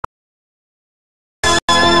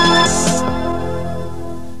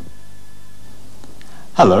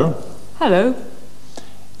Hello. Hello.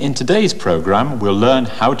 In today's program, we'll learn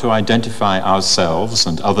how to identify ourselves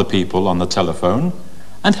and other people on the telephone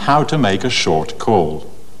and how to make a short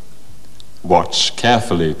call. Watch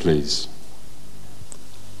carefully, please.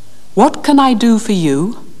 What can I do for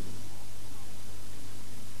you?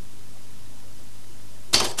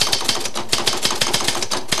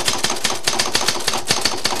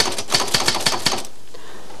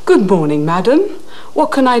 Good morning, madam.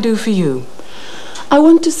 What can I do for you? I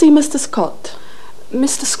want to see Mr. Scott.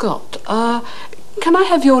 Mr. Scott, can I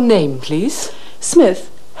have your name, please? Smith.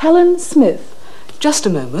 Helen Smith. Just a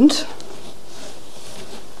moment.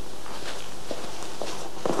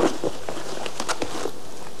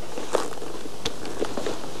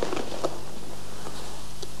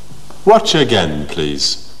 Watch again,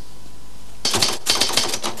 please.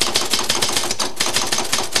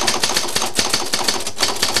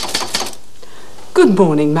 Good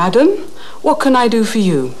morning, madam. What can I do for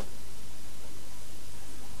you?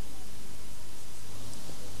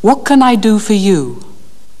 What can I do for you?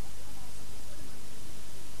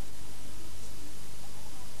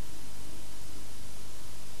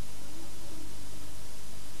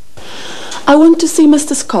 I want to see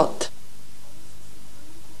Mr. Scott.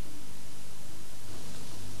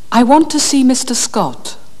 I want to see Mr.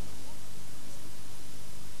 Scott.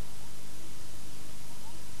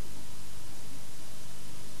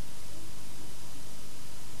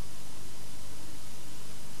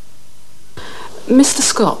 Mr.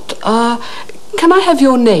 Scott, can I have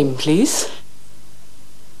your name, please?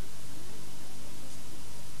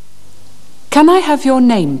 Can I have your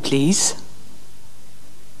name, please?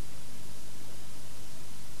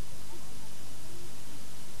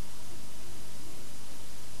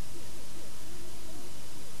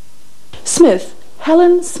 Smith.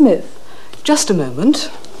 Helen Smith. Just a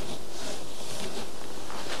moment.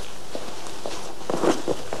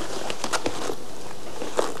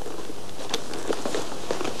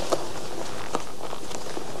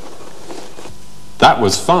 That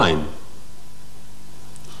was fine.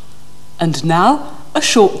 And now, a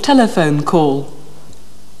short telephone call.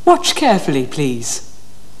 Watch carefully, please.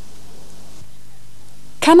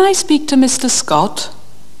 Can I speak to Mr. Scott?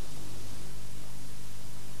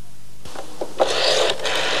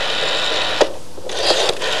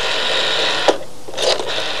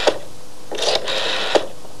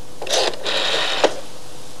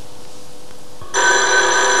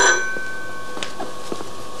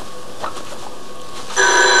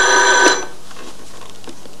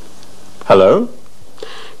 Hello?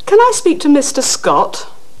 Can I speak to Mr. Scott?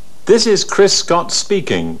 This is Chris Scott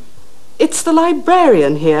speaking. It's the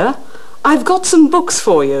librarian here. I've got some books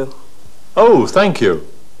for you. Oh, thank you.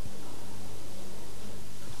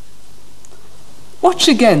 Watch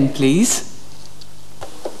again, please.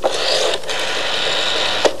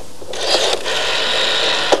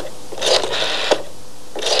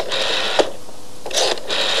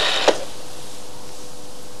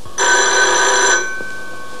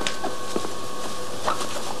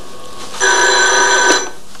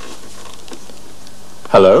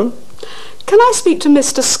 Hello? Can I speak to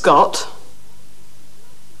Mr. Scott?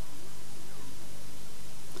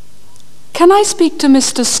 Can I speak to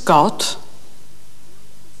Mr. Scott?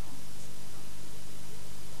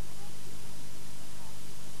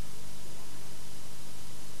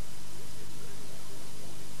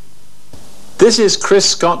 This is Chris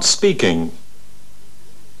Scott speaking.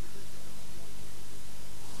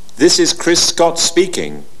 This is Chris Scott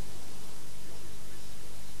speaking.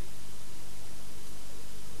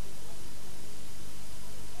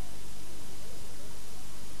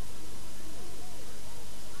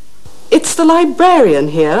 It's the librarian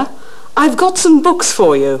here. I've got some books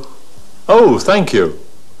for you. Oh, thank you.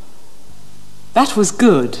 That was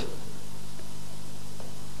good.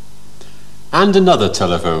 And another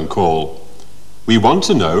telephone call. We want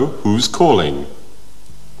to know who's calling.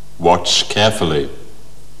 Watch carefully.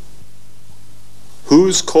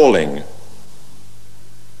 Who's calling?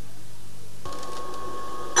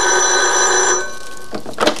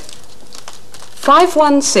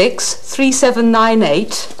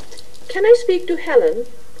 (516-3798). Can I speak to Helen?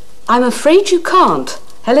 I'm afraid you can't.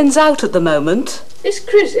 Helen's out at the moment. Is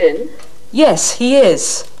Chris in? Yes, he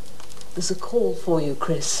is. There's a call for you,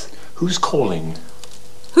 Chris. Who's calling?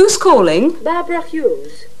 Who's calling? Barbara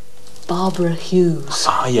Hughes. Barbara Hughes.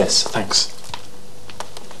 Ah, yes, thanks.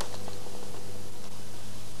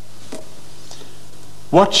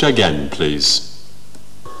 Watch again, please.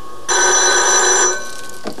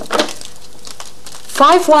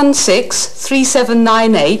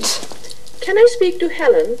 516-3798. Can I speak to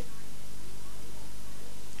Helen?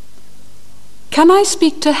 Can I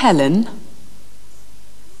speak to Helen?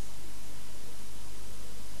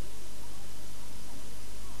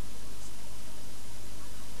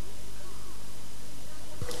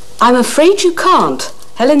 I'm afraid you can't.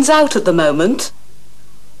 Helen's out at the moment.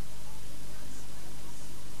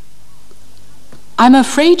 I'm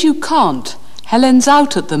afraid you can't. Helen's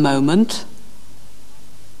out at the moment.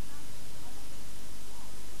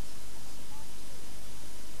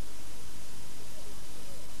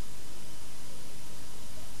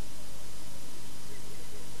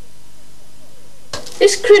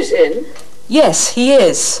 Is Chris in? Yes, he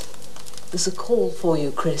is. There's a call for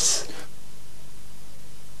you, Chris.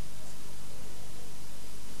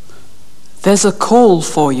 There's a call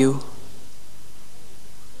for you.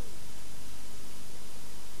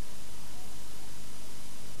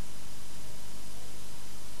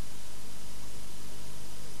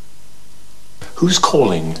 Who's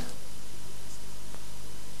calling?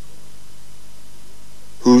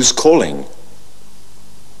 Who's calling?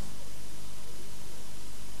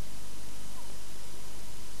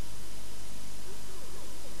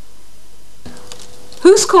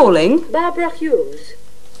 Who's calling? Barbara Hughes.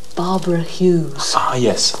 Barbara Hughes. Ah,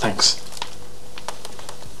 yes, thanks.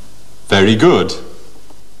 Very good.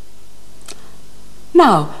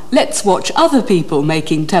 Now, let's watch other people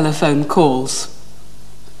making telephone calls.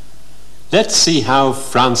 Let's see how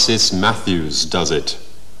Francis Matthews does it.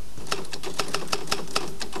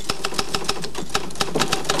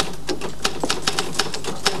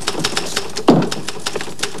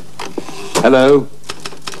 Hello.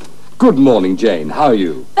 Good morning, Jane. How are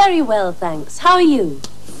you? Very well, thanks. How are you?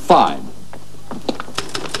 Fine.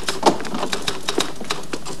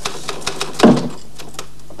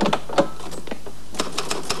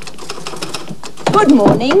 Good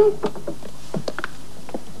morning.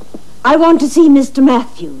 I want to see Mr.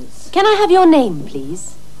 Matthews. Can I have your name,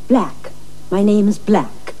 please? Black. My name's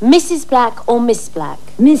Black. Mrs. Black or Miss Black?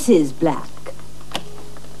 Mrs. Black.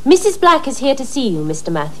 Mrs. Black is here to see you,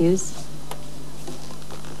 Mr. Matthews.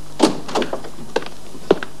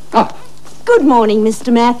 Ah, Good morning,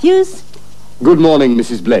 Mr. Matthews. good morning,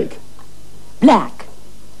 Mrs. Blake. Black.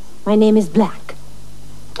 My name is Black.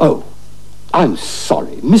 Oh, I'm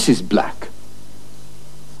sorry, Mrs. Black.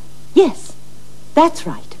 Yes, that's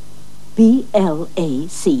right.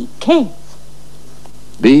 B-L-A-C-K.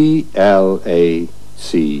 B-L-A-C-K.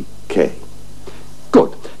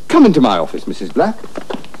 Good. Come into my office, Mrs. Black.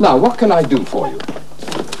 Now, what can I do for you?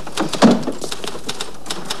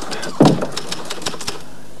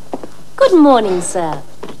 Good morning, sir.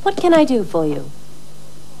 What can I do for you?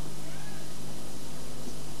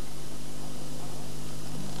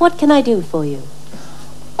 What can I do for you?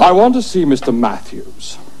 I want to see Mr.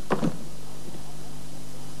 Matthews.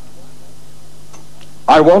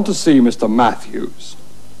 I want to see Mr. Matthews.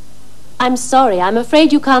 I'm sorry, I'm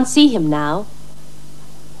afraid you can't see him now.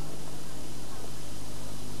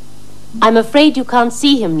 I'm afraid you can't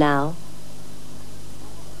see him now.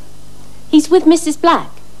 He's with Mrs. Black.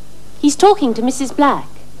 He's talking to Mrs. Black.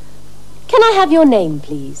 Can I have your name,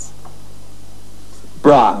 please?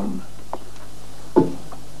 Brown.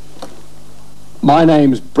 My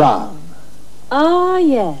name's Brown. Ah,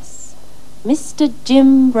 yes. Mr.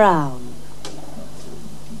 Jim Brown.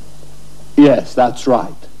 Yes, that's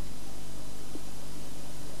right.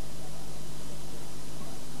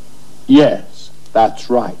 Yes, that's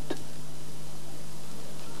right.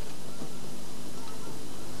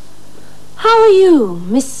 How are you,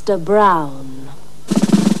 Mr. Brown?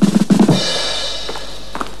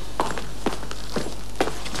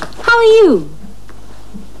 How are you?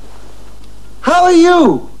 How are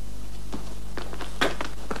you?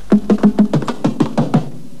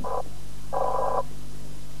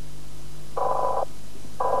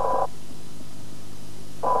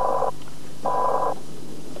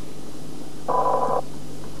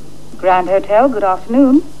 Grand Hotel, good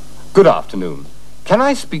afternoon. Good afternoon. Can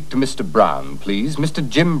I speak to Mr. Brown, please? Mr.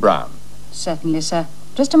 Jim Brown. Certainly, sir.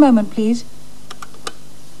 Just a moment, please.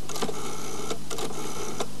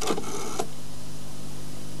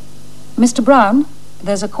 Mr. Brown,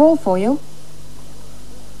 there's a call for you.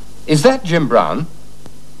 Is that Jim Brown?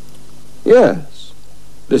 Yes.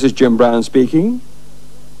 This is Jim Brown speaking.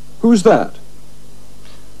 Who's that?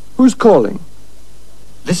 Who's calling?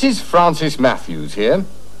 This is Francis Matthews here.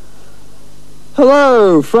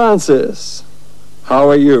 Hello, Francis. How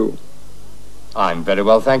are you? I'm very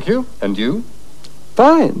well, thank you. And you?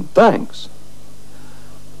 Fine, thanks.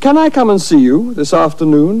 Can I come and see you this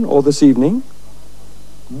afternoon or this evening?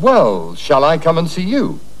 Well, shall I come and see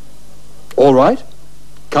you? All right.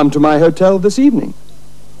 Come to my hotel this evening.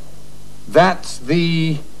 That's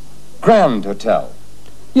the Grand Hotel.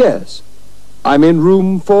 Yes. I'm in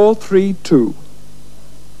room 432.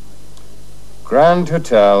 Grand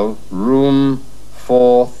Hotel, room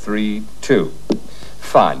 432.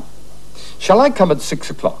 Fine. Shall I come at 6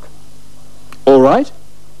 o'clock? All right.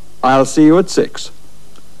 I'll see you at 6.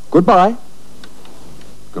 Goodbye.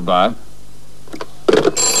 Goodbye.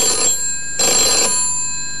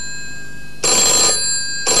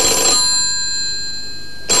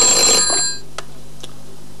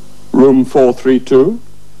 Room 432.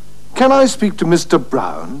 Can I speak to Mr.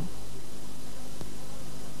 Brown?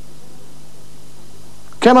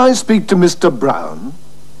 Can I speak to Mr. Brown?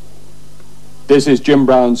 This is Jim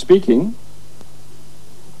Brown speaking.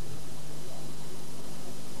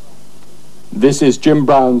 This is Jim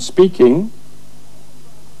Brown speaking.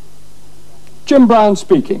 Jim Brown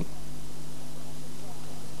speaking.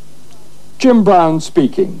 Jim Brown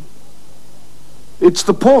speaking. It's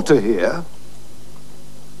the porter here.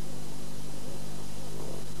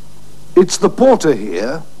 It's the porter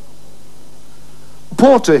here.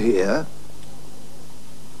 Porter here.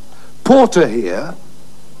 Porter here.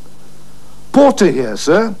 Porter here,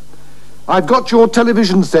 sir. I've got your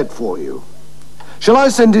television set for you. Shall I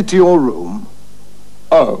send it to your room?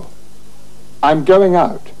 Oh, I'm going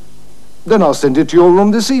out. Then I'll send it to your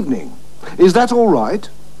room this evening. Is that all right?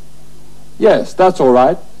 Yes, that's all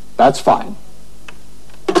right. That's fine.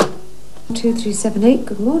 2378,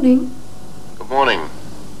 good morning. Good morning.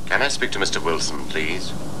 Can I speak to Mr. Wilson,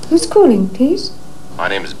 please? Who's calling, please? My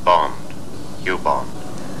name is Bond. Hugh Bond.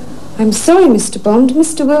 I'm sorry, Mr. Bond.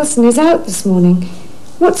 Mr. Wilson is out this morning.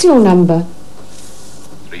 What's your number?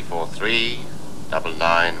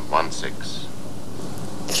 343-9916.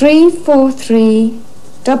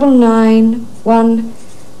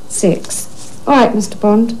 343-9916. All right, Mr.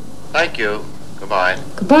 Bond. Thank you. Goodbye.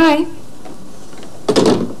 Goodbye.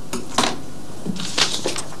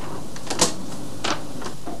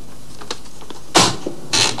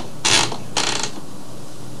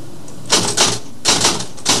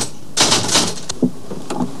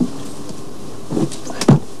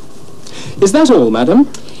 Is that all, madam?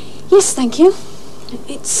 Yes, thank you.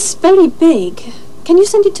 It's very big. Can you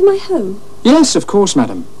send it to my home? Yes, of course,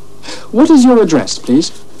 madam. What is your address, please?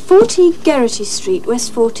 40 Gerrity Street,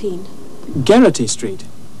 West 14. Gerrity Street.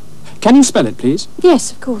 Can you spell it, please?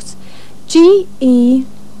 Yes, of course. Gerraghy.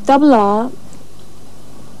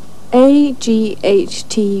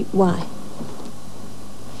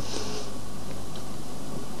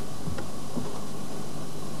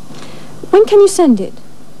 When can you send it?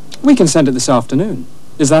 We can send it this afternoon.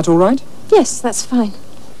 Is that all right? Yes, that's fine.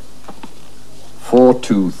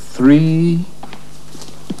 423,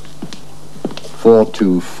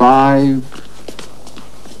 425,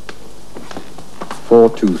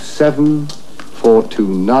 427,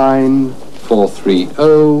 429, 430,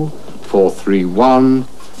 431,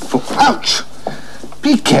 Ouch!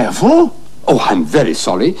 Be careful. Oh, I'm very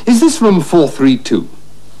sorry. Is this room 432?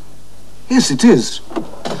 Yes, it is.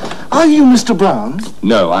 Are you Mr. Brown?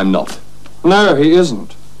 No, I'm not. No, he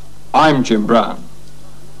isn't. I'm Jim Brown.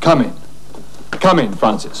 Come in. Come in,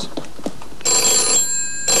 Francis.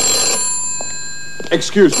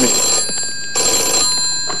 Excuse me.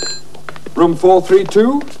 Room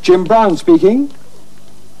 432, Jim Brown speaking.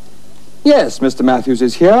 Yes, Mr. Matthews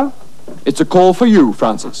is here. It's a call for you,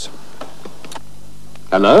 Francis.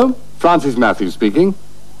 Hello? Francis Matthews speaking.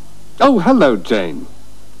 Oh, hello, Jane.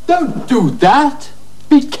 Don't do that!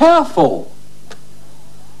 Be careful!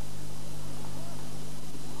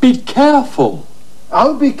 Be careful!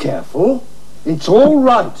 I'll be careful. It's all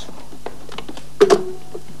right.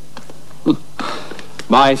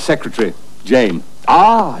 My secretary, Jane.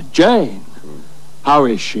 Ah, Jane. How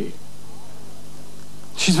is she?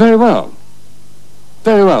 She's very well.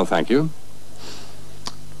 Very well, thank you.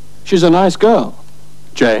 She's a nice girl,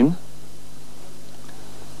 Jane.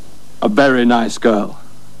 A very nice girl.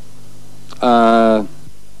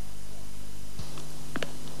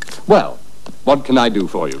 Well, what can I do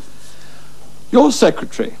for you? Your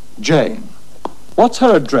secretary, Jane. What's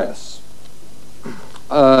her address?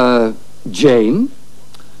 Jane?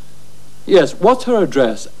 Yes, what's her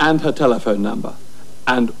address and her telephone number?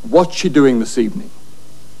 And what's she doing this evening?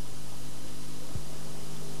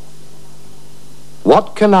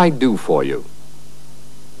 What can I do for you?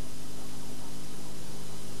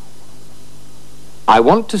 I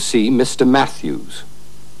want to see Mr. Matthews.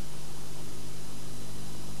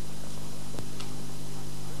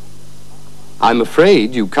 I'm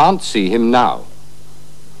afraid you can't see him now.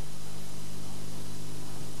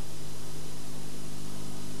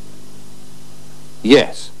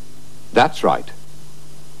 Yes, that's right.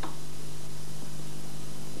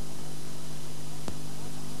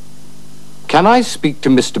 Can I speak to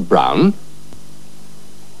Mr. Brown?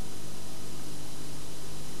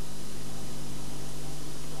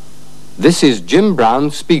 This is Jim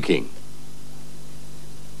Brown speaking.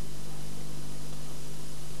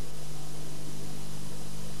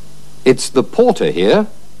 It's the porter here.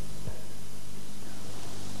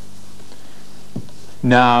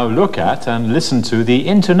 Now look at and listen to the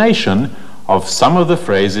intonation of some of the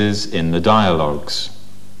phrases in the dialogues.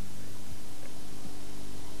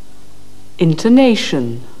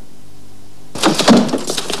 Intonation.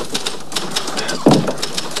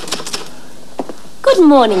 Good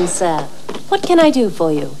morning, sir. What can I do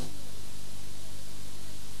for you?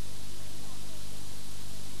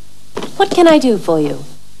 What can I do for you?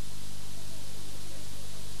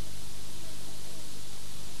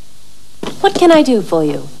 What can I do for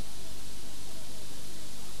you?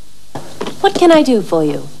 What can I do for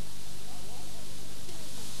you?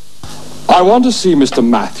 I want to see Mr.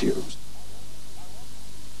 Matthews.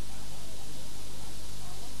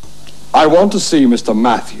 I want to see Mr.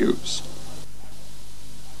 Matthews.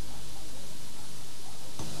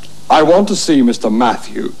 I want to see Mr.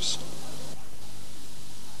 Matthews.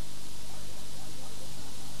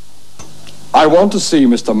 I want to see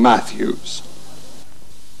Mr. Matthews.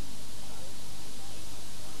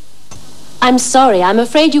 I'm sorry, I'm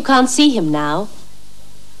afraid you can't see him now.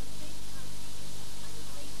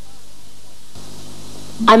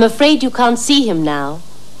 I'm afraid you can't see him now.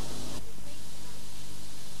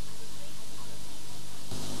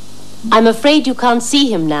 I'm afraid you can't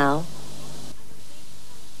see him now.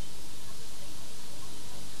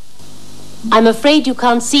 I'm afraid you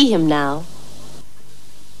can't see him now.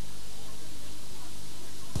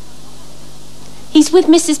 He's with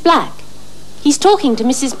Mrs. Black. He's talking to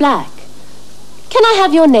Mrs. Black. Can I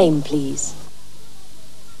have your name, please?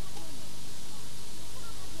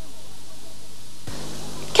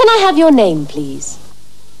 Can I have your name, please?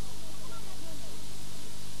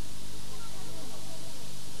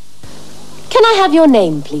 Can I have your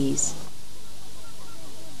name, please?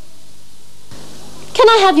 Can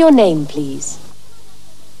I have your name, please?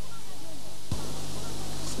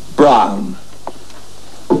 Brown.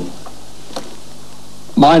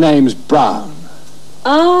 My name's Brown.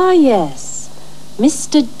 Ah, yes.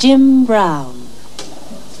 Mr. Jim Brown.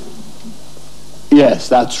 Yes,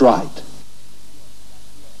 that's right.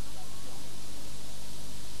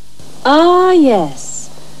 Ah,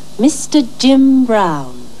 yes. Mr. Jim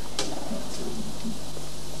Brown.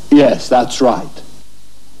 Yes, that's right.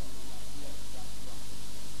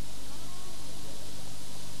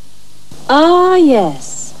 Ah,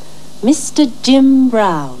 yes. Mr. Jim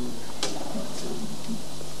Brown.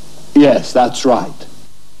 Yes, that's right.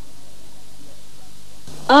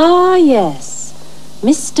 Ah, yes.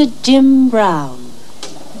 Mr. Jim Brown.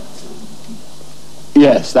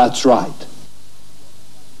 Yes, that's right.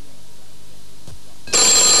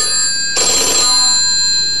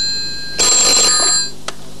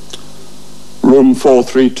 Room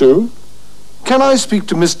 432. Can I speak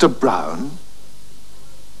to Mr. Brown?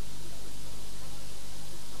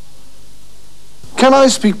 Can I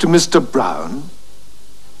speak to Mr. Brown?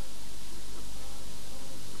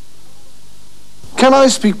 Can I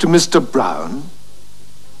speak to Mr. Brown?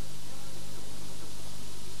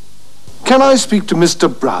 Can I speak to Mr.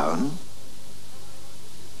 Brown?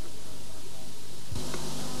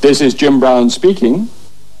 This is Jim Brown speaking.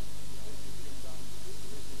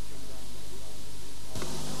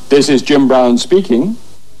 This is Jim Brown speaking.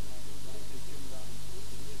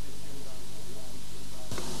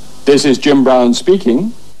 This is Jim Brown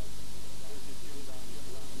speaking.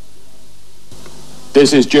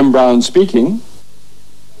 This is Jim Brown speaking.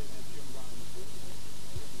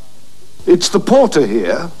 It's the porter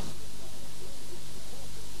here.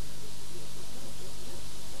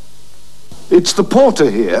 It's the porter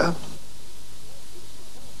here.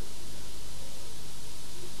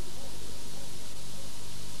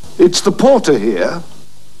 It's the porter here.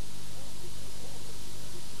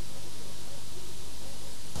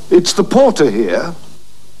 It's the porter here.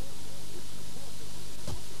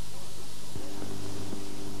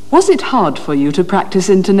 Was it hard for you to practice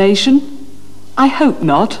intonation? I hope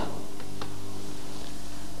not.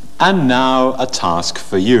 And now a task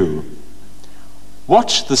for you.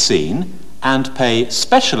 Watch the scene and pay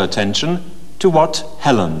special attention to what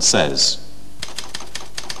Helen says.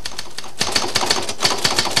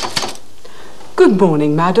 Good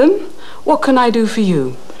morning, madam. What can I do for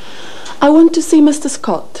you? I want to see Mr.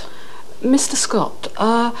 Scott. Mr. Scott,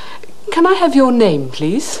 can I have your name,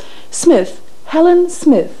 please? Smith. Helen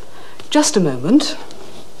Smith. Just a moment.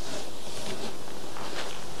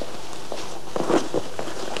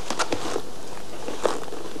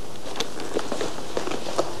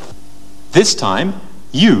 This time,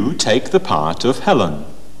 you take the part of Helen.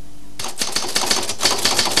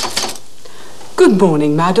 Good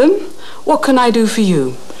morning, madam. What can I do for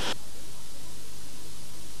you?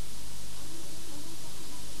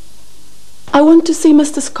 I want to see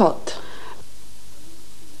Mr. Scott.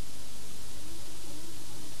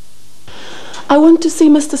 I want to see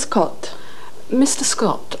Mr. Scott. Mr.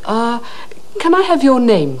 Scott, can I have your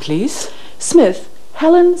name, please? Smith.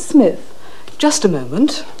 Helen Smith. Just a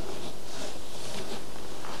moment.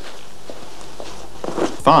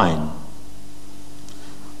 Fine.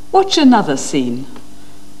 Watch another scene.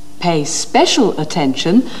 Pay special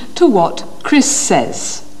attention to what Chris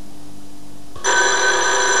says.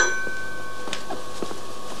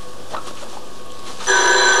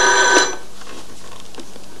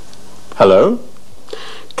 Hello?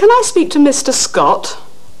 Can I speak to Mr. Scott?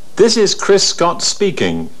 This is Chris Scott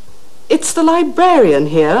speaking. It's the librarian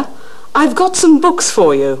here. I've got some books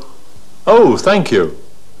for you. Oh, thank you.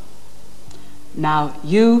 Now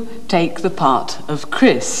you take the part of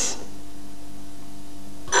Chris.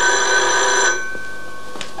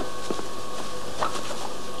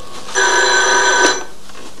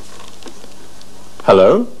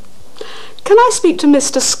 Hello? Can I speak to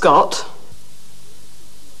Mr. Scott?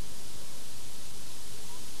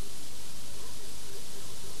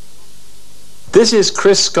 This is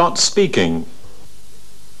Chris Scott speaking.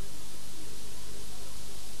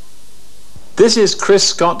 This is Chris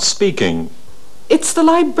Scott speaking. It's the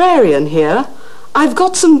librarian here. I've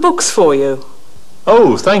got some books for you.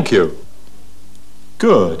 Oh, thank you.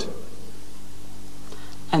 Good.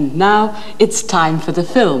 And now it's time for the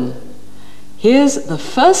film. Here's the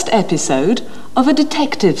first episode of a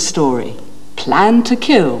detective story, Plan to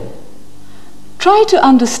Kill. Try to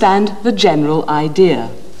understand the general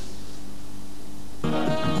idea.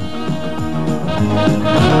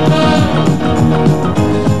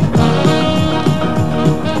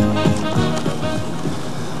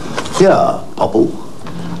 Here, Popple.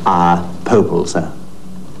 Popple, sir.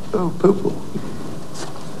 Oh, Popple.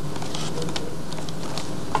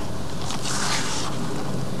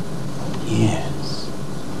 Yes.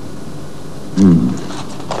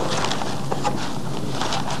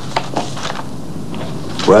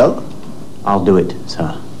 Well? I'll do it,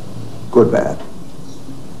 sir. Good man.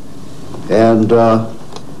 And,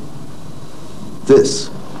 this?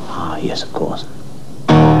 Yes, of course.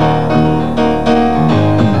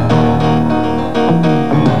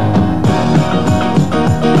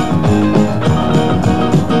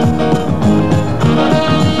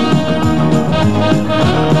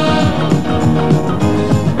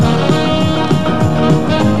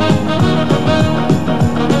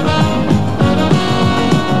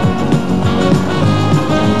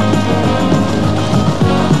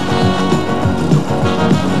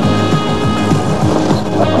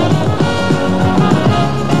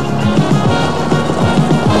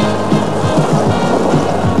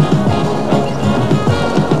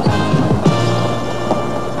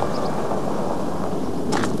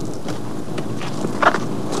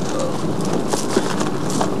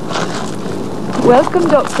 Welcome,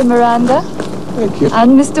 Dr. Miranda. Thank you.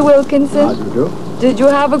 And Mr. Wilkinson. How do you do? Did you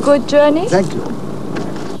have a good journey? Thank you.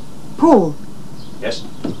 Paul, Yes?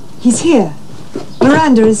 he's here.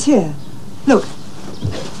 Miranda is here. Look.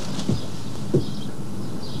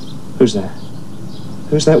 Who's there?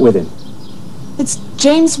 Who's that with him? It's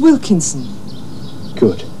James Wilkinson.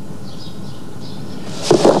 Good.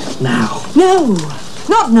 Now. No,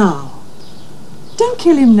 not now. Don't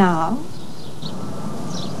kill him now.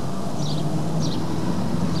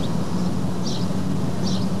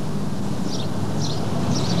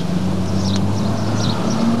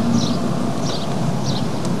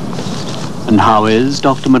 And how is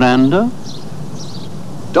Dr. Miranda?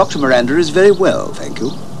 Dr. Miranda is very well, thank you.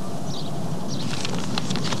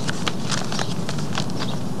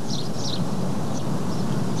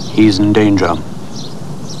 He's in danger.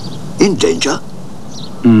 In danger?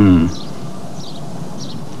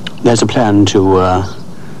 There's a plan to,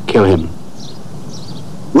 kill him.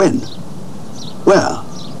 When? Where?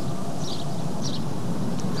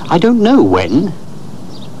 I don't know when.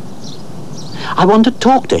 I want to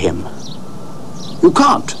talk to him. You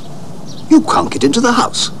can't. You can't get into the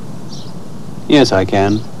house. Yes, I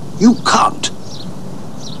can. You can't.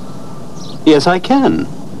 Yes, I can.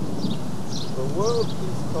 The World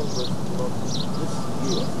Peace Congress this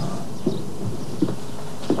year.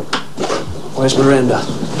 Where's Miranda?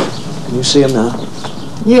 Can you see him now?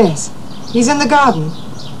 Yes, he's in the garden,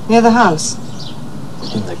 near the house.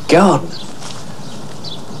 In the garden?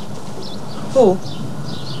 Paul,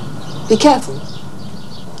 be careful.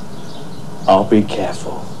 I'll be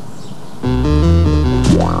careful.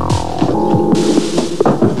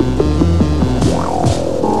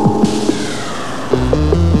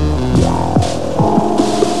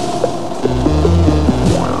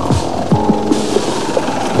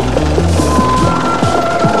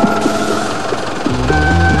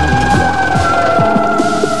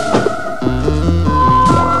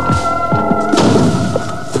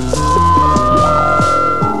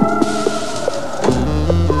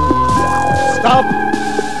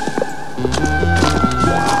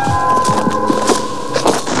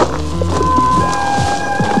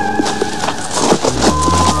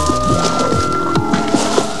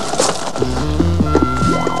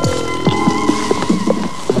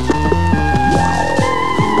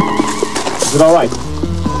 Is it all right? No.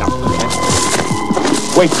 Okay.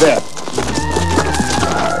 Wait there.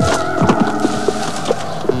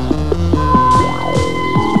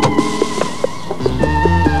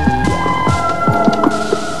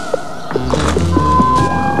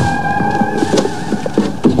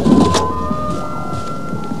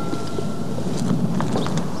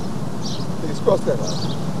 Please cross that out.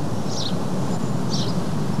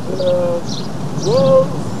 The World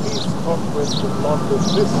Peace Conference in London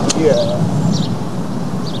this year.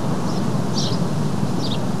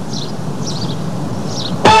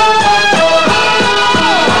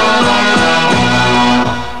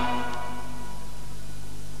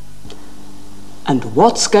 And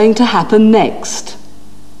what's going to happen next?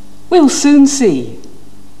 We'll soon see.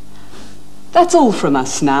 That's all from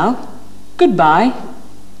us now. Goodbye.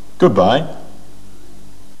 Goodbye.